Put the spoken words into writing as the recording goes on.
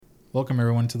Welcome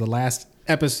everyone to the last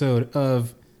episode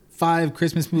of 5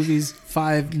 Christmas movies,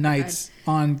 5 nights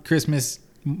on Christmas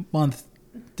month,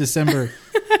 December.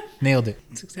 Nailed it.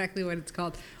 That's exactly what it's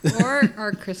called. Or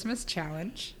our Christmas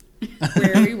challenge,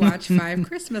 where we watch 5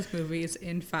 Christmas movies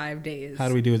in 5 days. How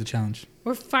do we do with the challenge?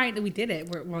 We're fine. We did it.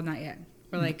 Well, not yet.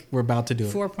 We're about to do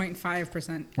it.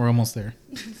 4.5%. We're almost there.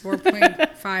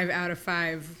 4.5 out of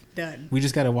 5 done. We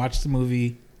just got to watch the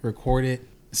movie, record it,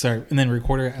 and then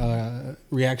record our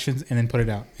reactions, and then put it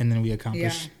out. And then we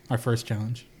accomplish our first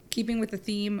challenge. Keeping with the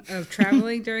theme of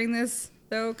traveling during this,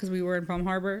 though, because we were in Palm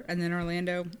Harbor, and then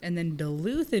Orlando, and then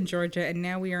Duluth in Georgia, and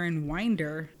now we are in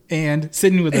Winder. And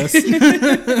sitting with us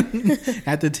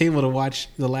at the table to watch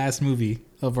the last movie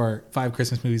of our 5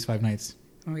 Christmas movies, 5 nights.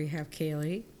 We have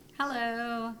Kaylee.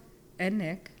 Hello. And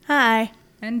Nick. Hi.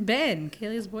 And Ben,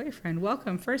 Kaylee's boyfriend.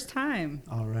 Welcome. First time.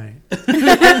 All right.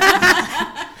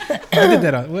 I did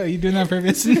that. What, are you doing that on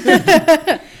purpose?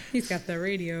 He's got the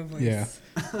radio voice. Yeah.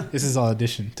 This is all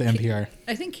addition to NPR.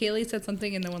 I think Kaylee said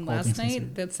something in the one last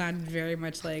night that sounded very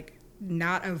much like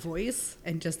not a voice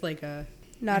and just like a...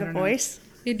 Not a voice?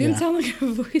 It didn't sound like a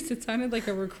voice. It sounded like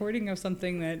a recording of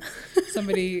something that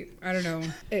somebody, I don't know.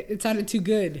 It sounded too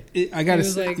good. I got to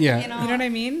say, like, yeah. You know what I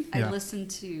mean? I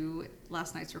listened to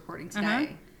last night's recording today.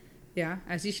 Uh-huh. Yeah,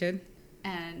 as you should.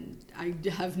 And I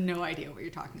have no idea what you're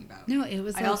talking about. No, it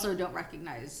was I also don't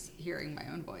recognize hearing my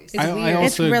own voice. It's weird.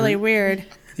 It's really weird.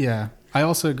 Yeah. I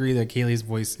also agree that Kaylee's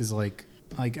voice is like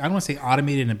I don't want to say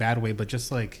automated in a bad way, but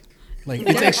just like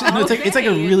it's actually it's like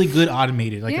a really good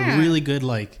automated, like a really good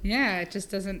Yeah, it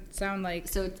just doesn't sound like...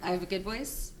 So I have a good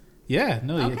voice? Yeah,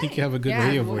 no, I think you have a good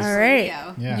radio voice. All right.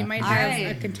 Yeah. You might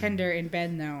have a contender in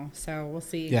Ben, though, so we'll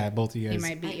see. Yeah, both of you guys. He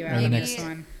might beat you out in this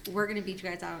one. We're going to beat you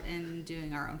guys out in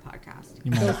doing our own podcast.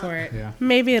 Go for it. Yeah.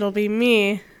 Maybe it'll be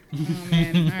me. Oh,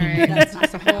 man. All right. That's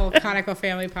just a whole Conical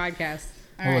Family podcast.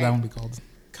 What would that one be called?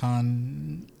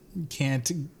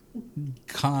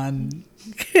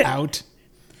 Out.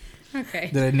 Okay.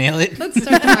 Did I nail it? Let's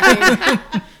start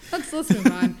talking. Let's move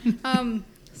on.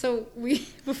 So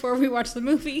before we watch the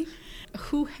movie,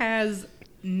 who has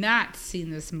not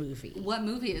seen this movie? What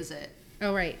movie is it?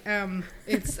 Oh, right.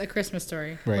 It's A Christmas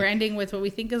Story. Right. We're ending with what we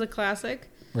think is a classic.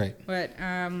 Right. But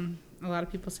a lot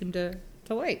of people seem to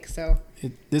like, so.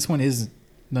 This one is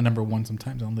the number one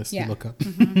sometimes on lists to look up.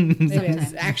 Mm-hmm. It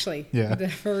is, actually. Yeah.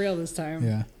 For real this time.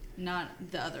 Yeah. Not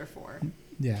the other 4.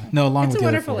 Yeah. No, along It's with a the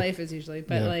other Wonderful 4. Life is usually,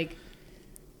 but like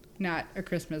not A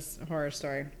Christmas Horror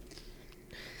Story.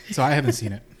 So I haven't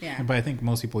seen it. Yeah. But I think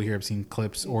most people here have seen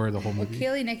clips or the whole movie.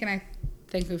 Kaylee, Nick, and I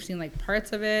think we've seen like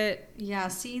parts of it. Yeah,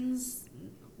 scenes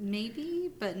maybe,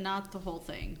 but not the whole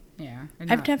thing. Yeah.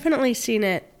 I've definitely seen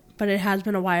it, but it has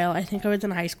been a while. I think I was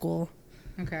in high school.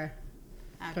 Okay.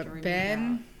 Actor But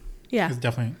Ben, Yeah. It's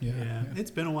definitely, Yeah,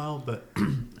 it's been a while, but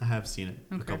I have seen it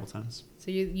a couple times.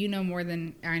 so you know more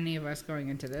than any of us going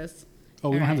into this.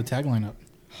 Oh, we don't have the tagline up.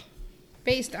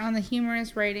 Based on the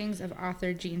humorous writings of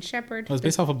author Gene Shepard. Oh, it's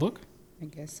based off a book? I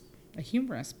guess. A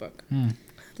humorous book.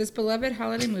 This beloved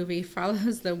holiday movie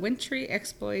follows the wintry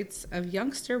exploits of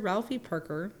youngster Ralphie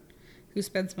Parker, who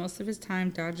spends most of his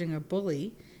time dodging a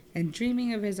bully and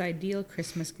dreaming of his ideal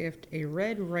Christmas gift, a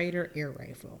Red Ryder air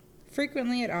rifle.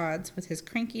 Frequently at odds with his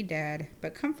cranky dad,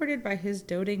 but comforted by his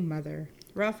doting mother,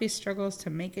 Ralphie struggles to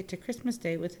make it to Christmas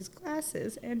Day with his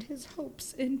glasses and his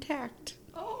hopes intact.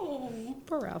 Oh.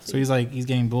 Poor Ralphie. So he's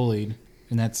getting bullied,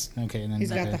 and that's okay. And then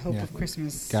He's got the hope of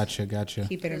Christmas. Gotcha.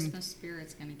 Keeping him. Christmas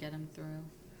spirit's going to get him through.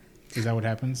 Is that what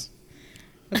happens?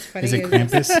 What's funny Is it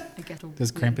Krampus? I guess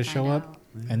Does Krampus show up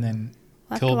and then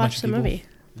We'll have kill to a bunch watch of the people? movie.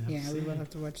 Yeah, we will have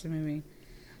to watch the movie.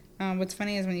 What's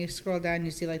funny is when you scroll down,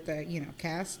 you see like the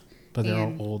cast. But they're all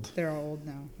and old. They're all old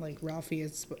now. Like Ralphie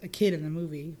is a kid in the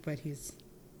movie, but he's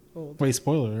old. Wait,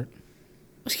 spoiler alert.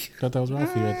 Thought that was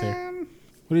Ralphie right there.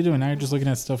 What are you doing? Now you're just looking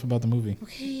at stuff about the movie.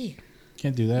 Okay.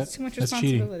 Can't do that. That's too much That's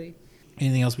cheating. responsibility.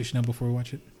 Anything else we should know before we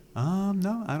watch it?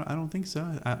 No, I don't think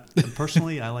so.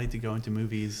 Personally, I like to go into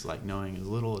movies like knowing as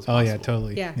little as possible. Oh yeah,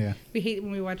 totally. Yeah. We hate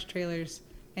when we watch trailers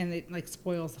and it like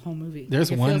spoils the whole movie.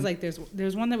 There's it one. feels like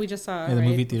there's one that we just saw. Yeah, the right,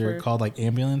 movie theater before. called like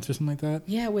Ambulance or something like that.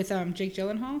 Yeah, with Jake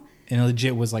Gyllenhaal. And it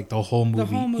legit was like the whole movie, The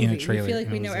whole movie. in a trailer. We feel like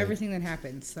And we it know was like- everything that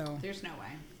happens. So There's no way.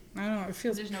 I don't know. It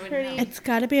feels There's no way to pretty. know. It's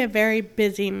got to be a very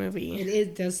busy movie.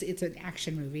 It's an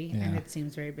action movie, and Yeah. it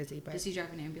seems very busy. But Does he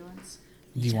drive an ambulance?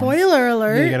 Do you want- Spoiler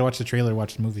alert. Yeah, you gotta watch the trailer,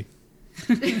 watch the movie.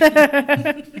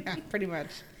 yeah, pretty much.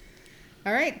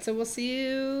 All right, so we'll see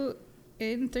you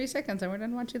in 3 seconds, and we're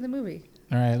done watching the movie.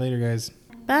 All right, later, guys.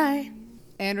 Bye.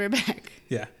 And we're back.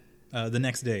 Yeah, the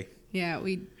next day. Yeah,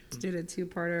 we did a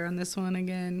 2-parter on this one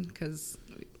again because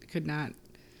we could not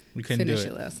We couldn't finish do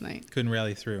it it. last night. Couldn't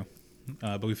rally through.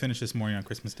 but we finished this morning on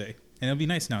Christmas Day, and it'll be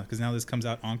nice now because now this comes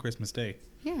out on Christmas Day.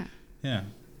 Yeah. Yeah,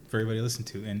 for everybody to listen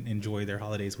to and enjoy their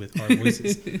holidays with our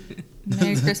voices.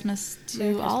 Merry Christmas to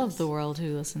Merry all of Christmas. the world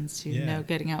who listens to Yeah. No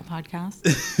Getting Out podcast.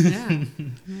 Yeah.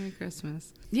 Merry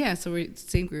Christmas. Yeah, so we're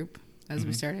same group as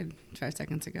we started 5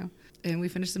 seconds ago. And we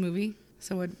finished the movie.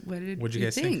 So what'd you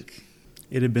guys think?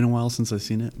 It had been a while since I've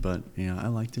seen it, but yeah, I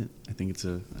liked it. I think it's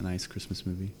a nice Christmas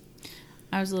movie.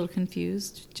 I was a little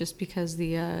confused just because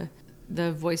the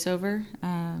voiceover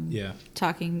Yeah.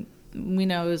 talking, we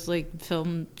know it was like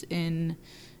filmed in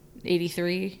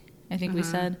 83, I think we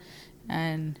said,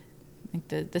 and I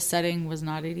think the setting was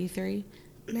not 83,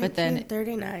 but then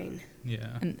 1939.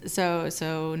 Yeah. and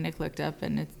so Nick looked up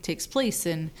and it takes place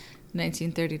in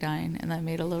 1939, and that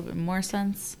made a little bit more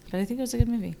sense. But I think it was a good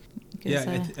movie. Yeah,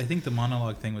 I think the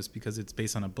monologue thing was because it's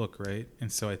based on a book, right?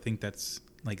 And so I think that's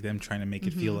like them trying to make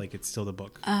it feel like it's still the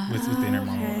book with the inner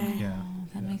monologue. Yeah.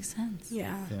 that makes sense.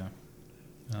 Yeah.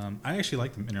 Yeah. I actually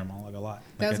like the inner monologue a lot.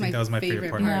 That was I think that was my favorite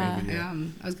part part. of the Yeah.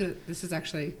 movie. This is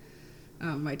actually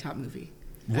my top movie.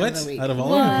 What? Out of the week. Out of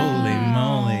all of them? Holy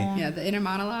moly. Yeah, the inner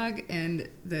monologue and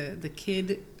the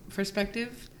kid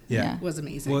perspective Yeah. was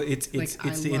amazing. Well, it's Like, I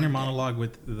the inner loved it. monologue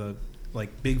with the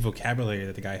like big vocabulary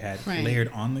that the guy had Right. layered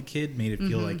on the kid made it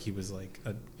feel like he was like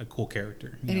a cool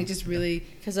character. you And know? it just really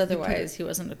Because otherwise, he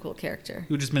wasn't a cool character.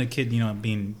 He would just been a kid,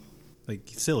 being like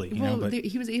silly, well, But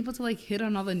he was able to like hit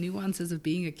on all the nuances of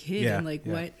being a kid Yeah, and like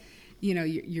yeah. what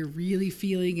you're really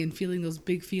feeling and feeling those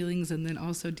big feelings, and then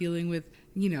also dealing with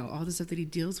all the stuff that he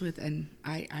deals with. And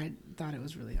I thought it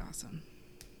was really awesome.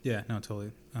 yeah, no,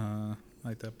 totally. I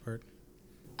like that part.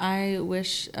 I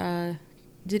wish.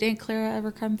 Did Aunt Clara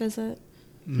ever come visit?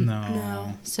 No.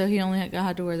 No. So he only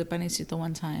had to wear the bunny suit the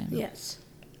one time. Yes.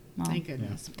 Well, Thank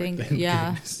goodness. Thank Thank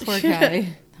yeah, goodness. poor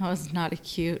guy. That was not a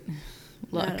cute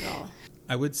look. Not at all.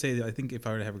 I would say that I think if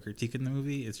I were to have a critique in the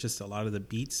movie, it's just a lot of the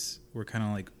beats were kind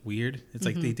of like weird. It's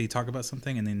like they talk about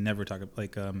something and they never talk about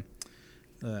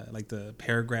like the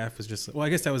paragraph was just, well, I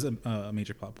guess that was a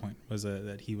major plot point was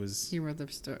that he was He wrote the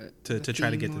story to try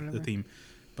to get or the whatever. theme.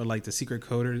 But like the secret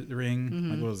coder ring,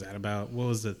 like what was that about? What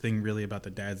was the thing really about the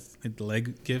dad's the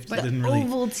leg gift? But Didn't really.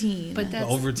 Ovaltine. But that's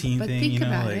Ovaltine but thing, think you know,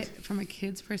 about like- it from a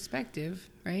kid's perspective,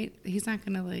 right? He's not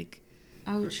gonna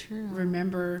oh, true.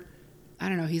 remember. I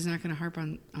don't know. He's not gonna harp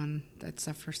on that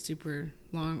stuff for super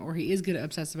long, or he is gonna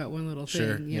obsess about one little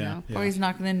Sure, thing. You yeah, know. yeah. Or he's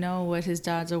not going to know what his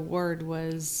dad's award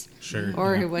was, Sure.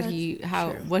 or yeah.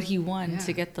 what he won Yeah.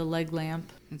 to get the leg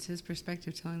lamp. It's his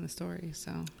perspective telling the story.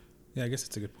 So Yeah, I guess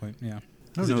it's a good point. Yeah.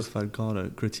 I don't know if I'd call it a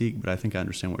critique, but I think I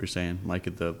understand what you're saying. Like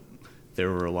there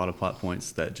were a lot of plot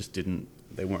points that just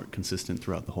they weren't consistent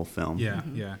throughout the whole film. Yeah,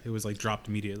 yeah. It was like dropped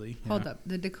immediately. hold yeah. up,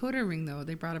 the decoder ring though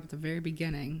they brought up at the very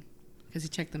beginning because he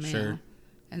checked the mail, Sure.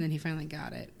 and then he finally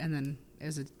got it, and then it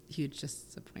was a huge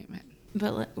disappointment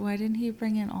But why didn't he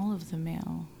bring in all of the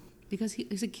mail? because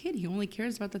he's a kid. He only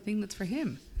cares about the thing that's for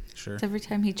him. Sure. Every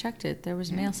time he checked it, there was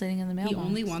Yeah. mail sitting in the mailbox. He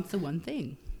only wants the one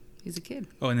thing. He's a kid.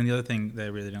 Oh, and then the other thing that I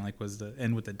really didn't like was the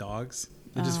end with the dogs.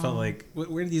 It just felt Oh. like,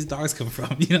 where did these dogs come from?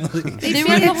 Like, They were the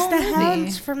It's whole the movie.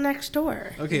 hounds from next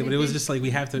door. okay, but it was just like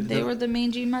we have to. They were the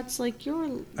mangy mutts like your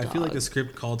I feel like the dog.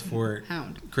 script called for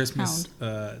Hound. Christmas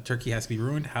turkey has to be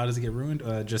ruined. How does it get ruined?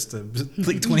 Just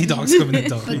like 20 dogs come in the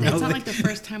dog. But You know? it's not Like- like the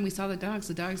first time we saw the dogs.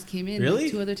 The dogs came in Really?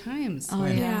 like 2 other times. Oh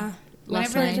When? yeah. Yeah.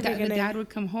 Last Whenever night. the dad would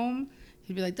come home,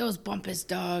 he'd be like, "Those bumpus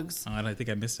dogs." Oh, I think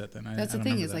I missed that then. That's I the don't thing.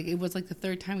 remember Is that. like it was like the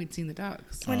 3rd time we'd seen the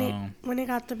dogs. Oh. When he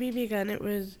got the BB gun, it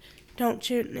was don't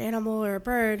shoot an animal or a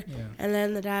bird, Yeah. and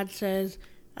then the dad says,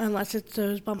 unless it's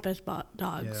those bumpus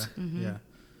dogs. Yeah, yeah.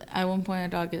 At one point, a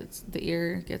dog the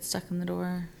ear gets stuck in the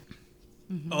door.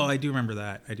 Oh, I do remember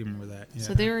that. Yeah.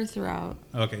 So they were throughout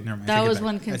Okay, never mind. I That take it was back.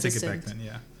 one I take it back consistent. then.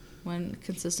 Yeah. one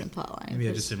consistent plot line. Maybe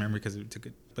I just didn't remember because it took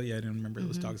it. But yeah, I didn't remember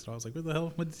those dogs at all. I was like, what the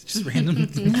hell? What's just random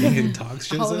dogs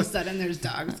shows All of a up? sudden, there's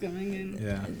dogs coming in.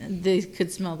 Yeah, They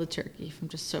could smell the turkey from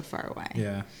just so far away.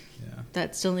 yeah,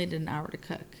 That still needed an hour to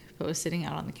cook, but was sitting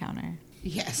out on the counter.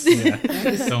 Yes. yeah.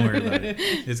 Don't worry about it.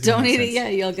 It's gonna Don't make eat it sense.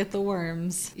 yet. You'll get the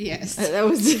worms. Yes. That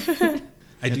was.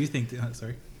 I do think.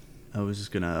 Sorry. I was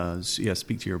just gonna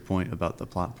speak to your point about the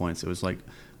plot points. It was like,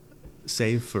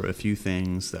 save for a few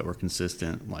things that were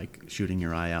consistent, like shooting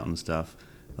your eye out and stuff.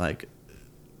 Like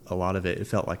a lot of it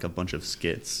felt like a bunch of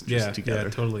skits just together. Yeah,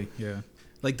 totally. Yeah,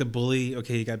 like the bully.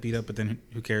 Okay, he got beat up, but then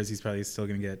who cares? He's probably still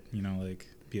gonna get like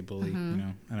be a bully. You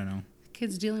know, I don't know.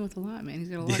 Kid's dealing with a lot, man. He's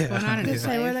got a lot Yeah. going on in To his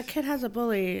say when a life. kid has a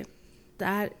bully,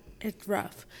 that it's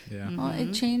rough. Yeah. Well,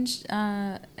 it changed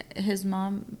his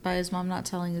mom by his mom not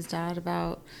telling his dad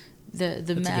about the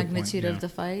good magnitude point, yeah. of the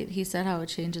fight. He said how it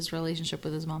changed his relationship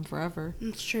with his mom forever.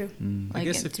 It's true. I Like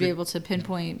guess to if be it- able to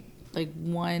pinpoint like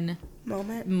one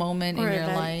moment. moment in Or your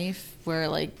event. life where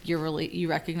like you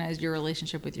recognize your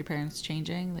relationship with your parents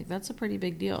changing, like that's a pretty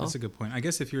big deal. That's a good point. I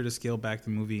guess if you were to scale back the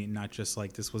movie, not just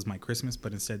like this was my Christmas,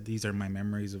 but instead these are my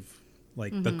memories of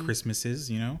like the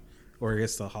Christmases, you know, or I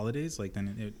guess the holidays, like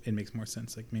then it makes more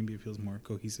sense. Like maybe it feels more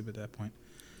cohesive at that point.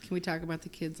 Can we talk about the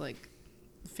kids like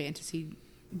fantasy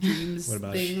dreams What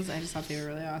about it? things? I just thought they were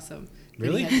really awesome.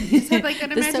 Really? They just had like an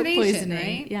The soap imagination, poisoning,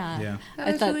 right? yeah. Yeah. That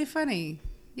I was thought- really funny.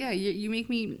 Yeah, you make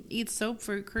me eat soap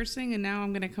for cursing, and now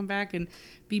I'm gonna come back and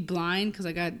be blind because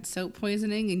I got soap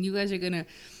poisoning, and you guys are gonna,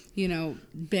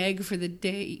 beg for the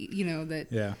day, that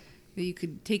Yeah. that you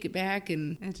could take it back.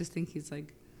 And I just think he's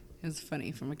like, it was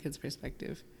funny from a kid's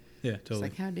perspective. Yeah, It's totally.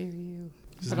 like, how dare you?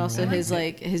 But also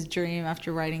his dream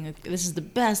after writing this is the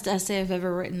best essay I've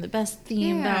ever written, the best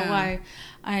theme about Yeah. why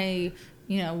I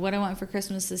what I want for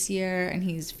Christmas this year, and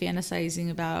he's fantasizing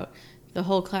about the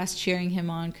whole class cheering him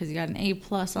on because he got an A+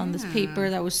 on this Yeah. paper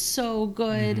that was so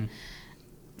good.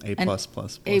 A And plus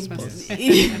plus A+. plus plus.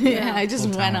 Yeah, I just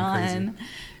Whole went town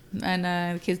on, and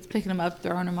the kids picking him up,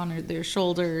 throwing him on their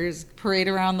shoulders, parade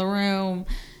around the room.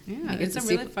 Yeah, He gets it's a to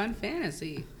see- really fun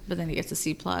fantasy. But then he gets a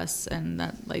C+, and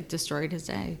that like destroyed his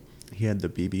day. He had the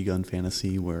BB gun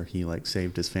fantasy where he like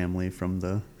saved his family from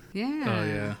the Yeah. Oh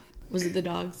yeah. Was it the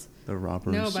dogs?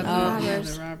 robbers. No, about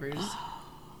Robbers. the robbers.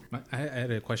 I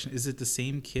had a question. Is it the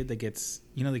same kid that gets,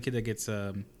 the kid that gets,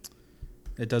 that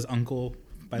does Uncle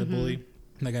by the bully?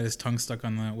 That got his tongue stuck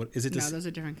on the, what is it? No, This, those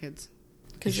are different kids.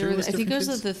 Because You sure it was I think different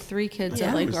those are kids? the three kids Yeah.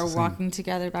 that like It was are the same. walking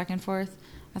together back and forth.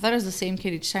 I thought it was the same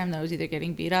kid each time that was either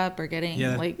getting beat up or getting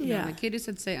Yeah. like Yeah. The kid who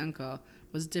said "say uncle"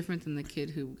 was different than the kid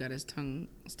who got his tongue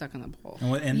stuck on the pole.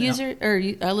 and user or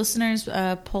listeners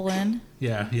pull in.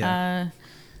 yeah.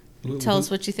 Tell us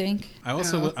what you think.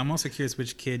 I'm also curious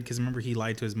which kid, because remember he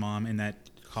lied to his mom and that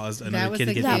caused another was kid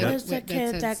to the get kid beat That up. was the That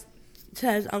kid says- that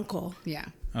says uncle. Yeah.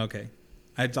 Okay.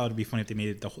 I thought it'd be funny if they made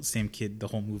it the whole same kid the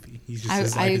whole movie. He's just I-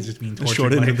 his life I- is just being The tortured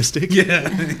short end by- of the stick.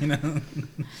 Yeah,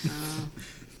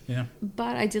 yeah.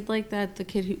 But I did like that the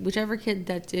kid, whichever kid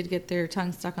that did get their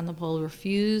tongue stuck on the pole,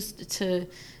 refused to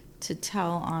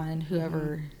tell on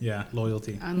whoever. Yeah,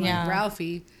 loyalty. Unlike Yeah.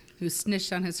 Ralphie, who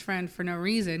snitched on his friend for no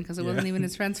reason because it wasn't Yeah. even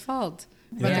his friend's fault.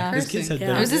 About Yeah. the His kids cursing. had Yeah.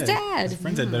 better. It was his yeah, dad. His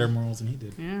friends had better morals than he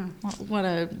did. Yeah. What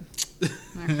a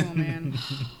Not cool, man.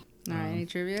 All right, any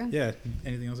trivia? Yeah.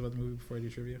 Anything else about the movie before I do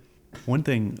trivia? One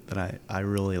thing that I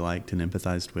really liked and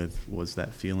empathized with was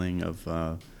that feeling of,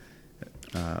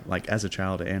 like as a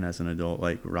child and as an adult,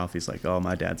 like Ralphie's like, oh,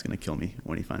 my dad's going to kill me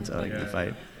when he finds out I get in a fight.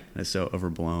 And it's so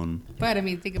overblown. But I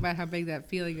mean, think about how big that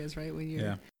feeling is, right? When you're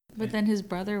Yeah. But then his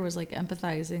brother was like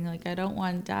empathizing, like I don't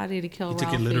want Daddy to kill He took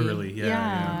Ralphie. it literally.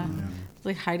 Yeah.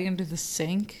 Like hiding under the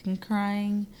sink and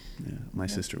crying. Yeah, my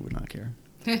sister would not care.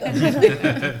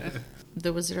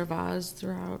 The Wizard of Oz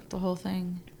throughout the whole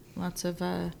thing. Lots of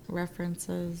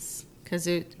references because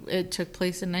it took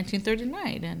place in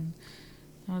 1939 and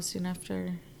that was soon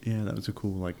after. Yeah, that was a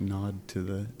cool like nod to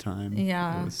the time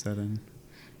Yeah. it was set in.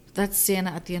 That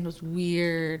Santa at the end was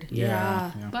weird.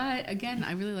 Yeah. But again,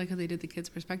 I really like how they did the kids'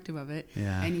 perspective of it.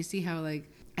 Yeah. And you see how, like,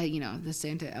 the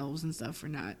Santa elves and stuff are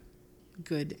not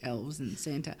good elves and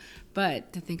Santa.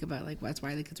 But to think about, like, that's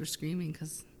why the kids were screaming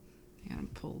because they got them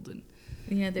pulled and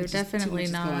Yeah, they were there's just too definitely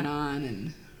much going not. on.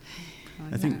 And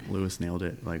I think Lewis nailed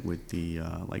it, like with the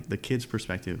like the kids'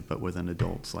 perspective, but with an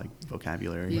adult's like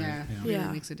vocabulary. yeah, Yeah. it really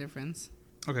Yeah. makes a difference.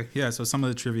 Okay, yeah. So some of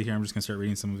the trivia here, I'm just gonna start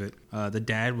reading some of it. The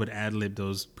dad would ad lib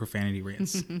those profanity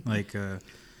rants, like he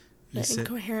The said,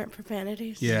 incoherent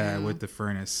profanities. yeah, Yeah. with the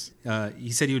furnace.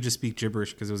 He said he would just speak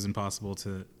gibberish because it was impossible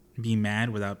to be mad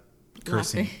without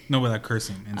cursing. Laughing. No, without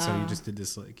cursing, and so he just did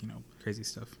this like crazy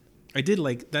stuff. I did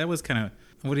like that. Was kind of.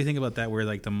 What do you think about that? Where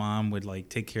like the mom would like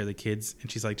take care of the kids, and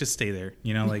she's like, just stay there,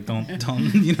 like don't,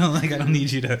 like I don't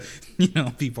need you to,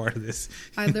 be part of this.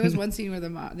 There was one scene where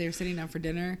they were sitting down for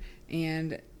dinner,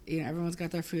 and everyone's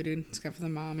got their food except for the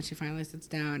mom, and she finally sits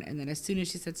down. And then as soon as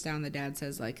she sits down, the dad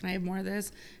says like, "Can I have more of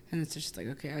this?" And then so she's like,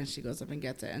 "Okay," and she goes up and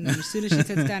gets it. And then as soon as she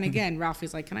sits down again,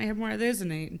 Ralphie's like, "Can I have more of this?"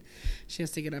 And she has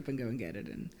to get up and go and get it.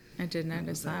 And I did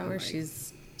notice that where like-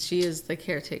 she is the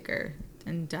caretaker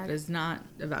and Dad is not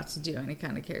about to do any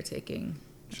kind of caretaking.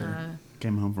 Sure.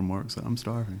 Came home from work, so I'm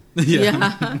starving.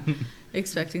 Yeah.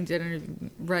 Expecting dinner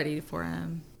ready for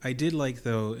him. I did like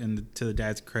though, and to the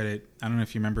dad's credit, I don't know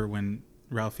if you remember when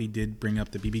Ralphie did bring up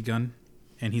the BB gun,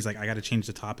 and he's like, "I got to change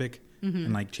the topic,"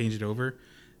 and like change it over,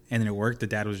 and then it worked. The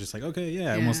dad was just like, "Okay,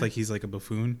 yeah," almost like he's like a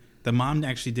buffoon. The mom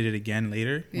actually did it again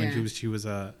later when she was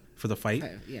for the fight.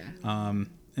 yeah.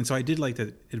 And so I did like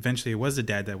that. Eventually, it was the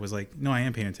dad that was like, "No, I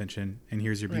am paying attention, and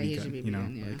here's your BB Right, here's gun." your BB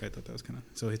gun, yeah. Like I thought that was kind of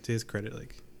so. To his credit,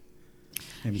 like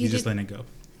maybe He he's just did- letting it go.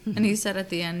 And he said at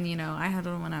the end, I had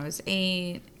one when I was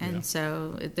 8, and Yeah.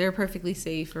 so they're perfectly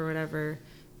safe or whatever.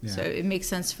 Yeah. So it makes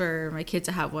sense for my kid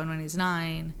to have one when he's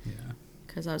 9, Yeah.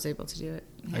 because I was able to do it,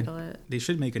 handle it. They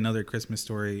should make another Christmas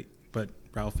Story, but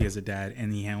Ralphie has a dad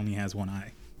and he only has one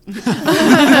eye.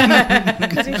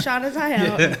 Because he shot his eye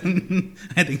out.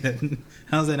 I think that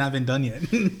how's that not been done yet?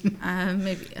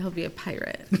 Maybe he'll be a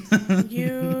pirate.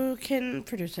 You can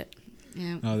produce it.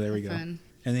 Yeah. Oh, there we go. Fun.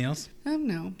 Anything else?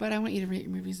 No, but I want you to rate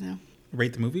your movies now.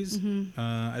 Rate the movies. Mm-hmm.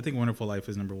 I think Wonderful Life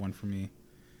is number 1 for me.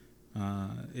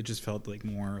 It just felt like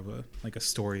more of a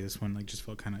story. This one just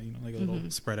felt kind of like a little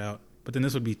spread out. But then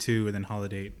this would be 2, and then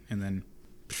Holiday, and then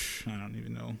I don't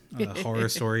even know, Horror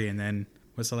Story, and then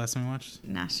what's the last one we watched?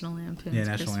 National Lampoon's Yeah,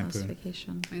 National Christmas Lampoon.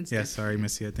 Vacation. Mine's Yeah, good. sorry,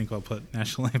 Missy. I think I'll put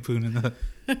National Lampoon in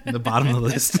the bottom of the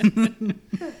list. No, It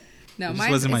just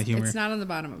mine wasn't my humor. It's not on the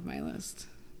bottom of my list.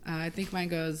 I think mine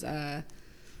goes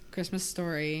Christmas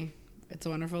Story, It's a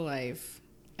Wonderful Life,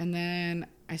 and then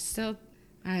I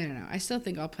don't know. I still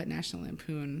think I'll put National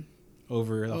Lampoon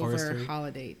Over the Horror over Story.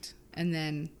 Holiday, and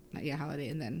then Holiday,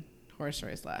 and then Horror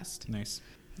Story's last. Nice.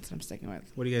 That's what I'm sticking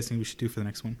with. What do you guys think we should do for the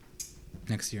next one?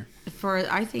 Next year.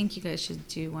 I think you guys should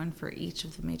do one for each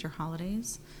of the major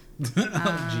holidays.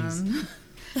 Oh,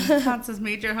 Counts as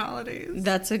major holidays.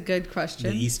 That's a good jeez. question.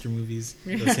 The Easter movies,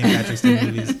 the St. Patrick's Day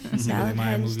movies, Cinco de Mayo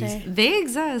Valentine's movies. Day. They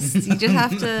exist. You just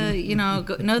have to,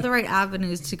 know the right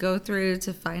avenues to go through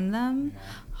to find them.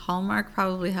 Hallmark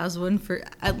probably has one for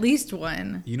at least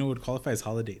one. You know what would qualify as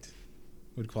holiday?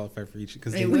 Would qualify for each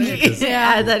because They would.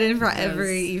 Add that in for It does.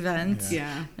 every event,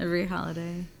 Yeah. every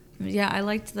holiday. Yeah, I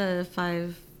liked the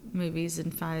 5 movies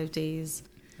in 5 days.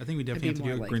 I think we definitely have I'd to be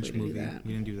do a more likely Grinch to do movie. that.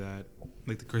 We didn't do that.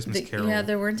 Like the Christmas Carol. Yeah,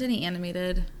 there weren't any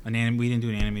animated. We didn't do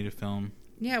an animated film.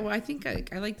 Yeah, well, I think I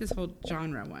like this whole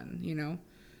genre one, and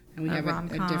we A have a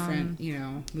rom-com, different,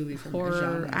 movie from a Horror,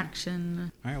 genre.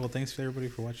 action. All right. Well, thanks to everybody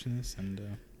for watching this and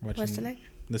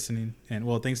Listening. And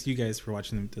well, thanks to you guys for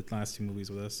watching the last 2 movies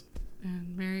with us.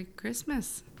 And Merry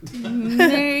Christmas.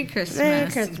 Merry Christmas.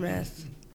 Merry Christmas.